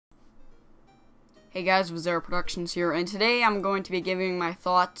Hey guys, Vizera Productions here, and today I'm going to be giving my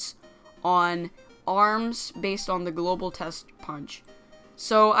thoughts on ARMS based on the global Testpunch.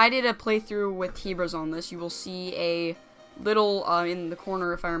 So I did a playthrough with Hebras on this. You will see a little in the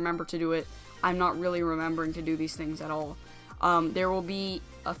corner if I remember to do it. I'm not really remembering to do these things at all. There will be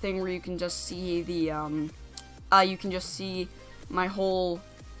a thing where you can just see the my whole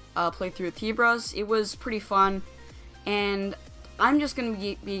playthrough with Hebras. It was pretty fun, and I'm just going to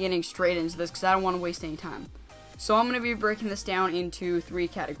be getting straight into this because I don't want to waste any time. So I'm going to be breaking this down into 3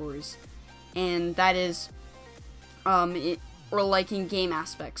 categories. And that is, liking game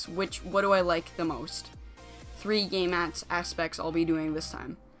aspects. What do I like the most? 3 game aspects I'll be doing this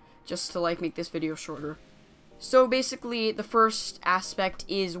time. Just to make this video shorter. So basically, the first aspect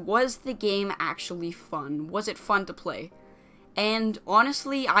is, was the game actually fun? Was it fun to play? And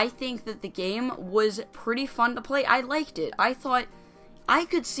honestly, I think that the game was pretty fun to play. I liked it. I thought I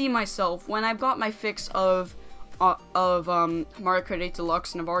could see myself when I've got my fix of Mario Kart 8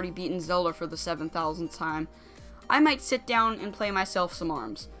 Deluxe and I've already beaten Zelda for the 7,000th time. I might sit down and play myself some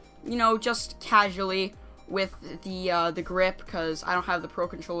ARMS. You know, just casually with the grip, because I don't have the Pro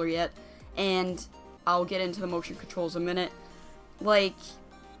Controller yet, and I'll get into the motion controls in a minute.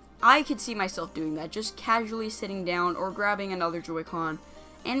 I could see myself doing that, just casually sitting down or grabbing another Joy-Con,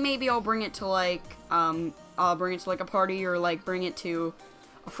 and maybe I'll bring it to a party, or bring it to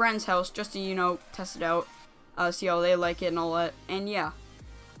a friend's house just to, you know, test it out, see how they like it and all that. And yeah,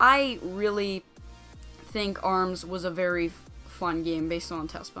 I really think ARMS was a very fun game based on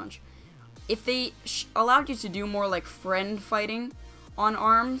Testpunch. If they allowed you to do more friend fighting on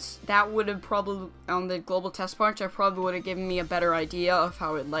ARMS, that would have probably, on the global Testpunch, I probably would have given me a better idea of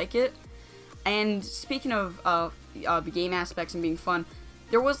how I'd like it. And speaking of the game aspects and being fun,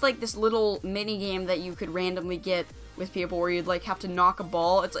 there was this little mini game that you could randomly get with people where you'd have to knock a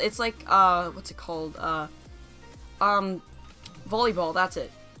ball. It's like what's it called? Volleyball. That's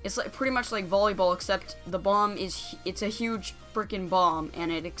it. It's pretty much like volleyball, except the bomb it's a huge freaking bomb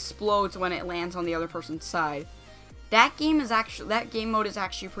and it explodes when it lands on the other person's side. That game mode is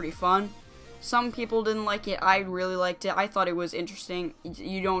actually pretty fun. Some people didn't like it. I really liked it. I thought it was interesting.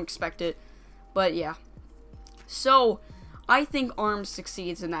 You don't expect it, but yeah. So I think ARMS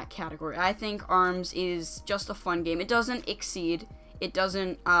succeeds in that category. I think ARMS is just a fun game. It doesn't exceed. It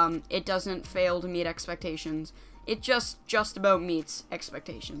doesn't fail to meet expectations. It just about meets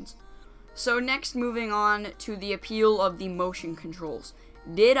expectations. So next, moving on to the appeal of the motion controls.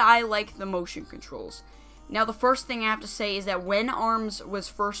 Did I like the motion controls? Now, the first thing I have to say is that when ARMS was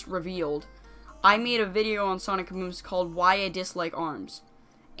first revealed, I made a video on Sonic & Booms called Why I Dislike ARMS.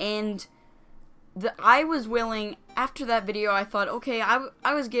 And I was willing, after that video, I thought, okay, I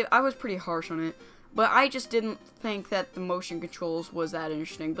was pretty harsh on it, but I just didn't think that the motion controls was that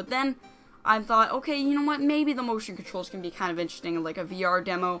interesting. But then I thought, okay, you know what, maybe the motion controls can be kind of interesting in a VR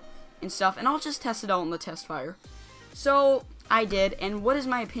demo and stuff, and I'll just test it out in the test fire. So I did, and what is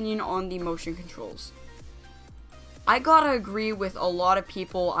my opinion on the motion controls? I gotta agree with a lot of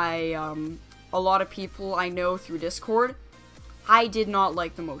people I know through Discord. I did not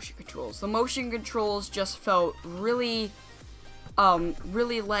like the motion controls. The motion controls just felt really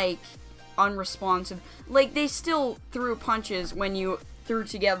unresponsive. They still threw punches when you threw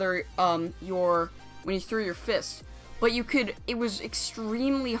together when you threw your fist, but it was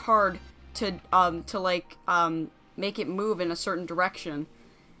extremely hard to make it move in a certain direction.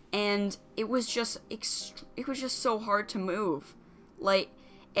 And it was just so hard to move.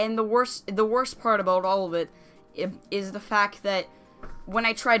 And the worst part about all of it is the fact that when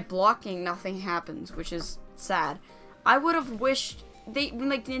I tried blocking, nothing happens, which is sad. I would have wished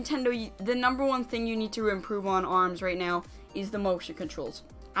Nintendo, the number one thing you need to improve on ARMS right now is the motion controls.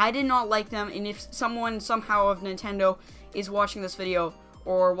 I did not like them, and if someone somehow of Nintendo is watching this video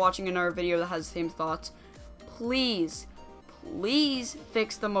or watching another video that has the same thoughts, please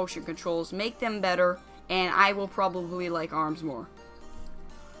fix the motion controls, make them better, and I will probably like ARMS more.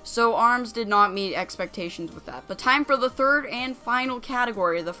 So ARMS did not meet expectations with that. But time for the third and final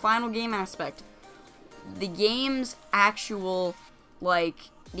category, the final game aspect. The game's actual, the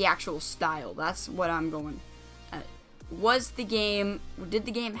actual style. That's what I'm going at. Did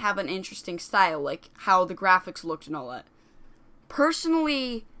the game have an interesting style, how the graphics looked and all that?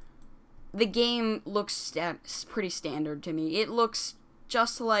 Personally, the game looks pretty standard to me. It looks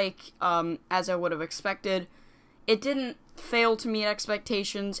just as I would have expected. It didn't fail to meet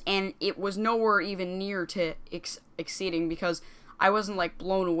expectations, and it was nowhere even near to exceeding, because I wasn't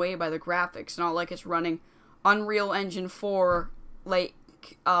blown away by the graphics. Not like it's running Unreal Engine 4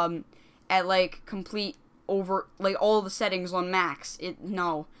 at complete over all the settings on max.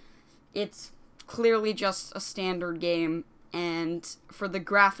 No, it's clearly just a standard game, and for the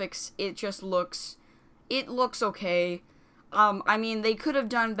graphics, it looks okay. I mean, they could have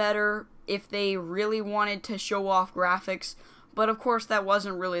done better if they really wanted to show off graphics, but of course that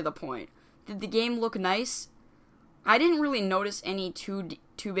wasn't really the point. Did the game look nice? I didn't really notice any too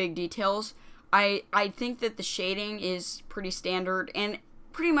big details. I think that the shading is pretty standard, and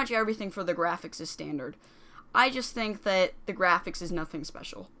pretty much everything for the graphics is standard. I just think that the graphics is nothing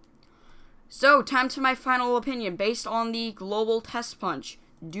special. So, time to my final opinion, based on the global Testpunch.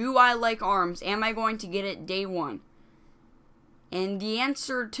 Do I like ARMS? Am I going to get it day one? And the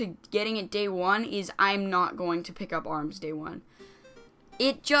answer to getting it day one is I'm not going to pick up ARMS day one.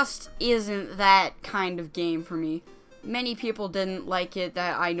 It just isn't that kind of game for me. Many people didn't like it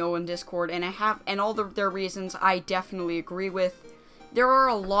that I know in Discord, and all their reasons I definitely agree with. There are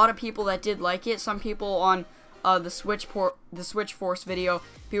a lot of people that did like it. Some people on the Switch Force video,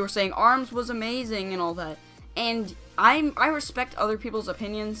 people were saying ARMS was amazing and all that. And I respect other people's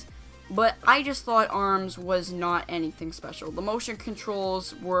opinions, but I just thought ARMS was not anything special. The motion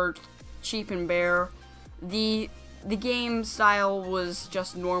controls were cheap and bare. The game style was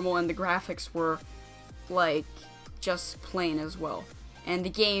just normal, and the graphics were like just plain as well. And the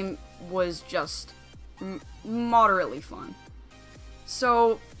game was just moderately fun.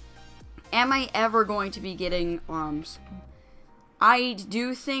 So, am I ever going to be getting ARMS? I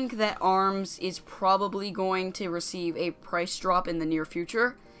do think that ARMS is probably going to receive a price drop in the near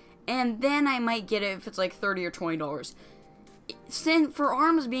future, and then I might get it if it's like $30 or $20. Since for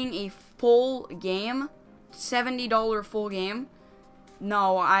ARMS being a full game, $70 full game,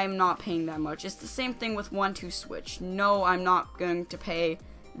 no, I'm not paying that much. It's the same thing with 1-2 Switch. No, I'm not going to pay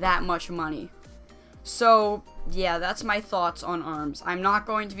that much money. So, yeah, that's my thoughts on ARMS. I'm not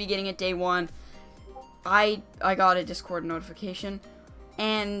going to be getting it day one. I got a Discord notification,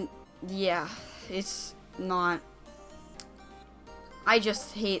 and yeah, it's not. I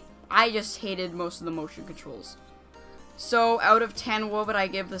just hated most of the motion controls. So, out of 10, what would I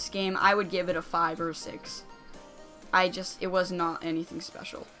give this game? I would give it a 5 or a 6. It was not anything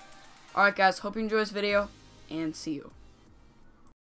special. Alright guys, hope you enjoyed this video, and see you.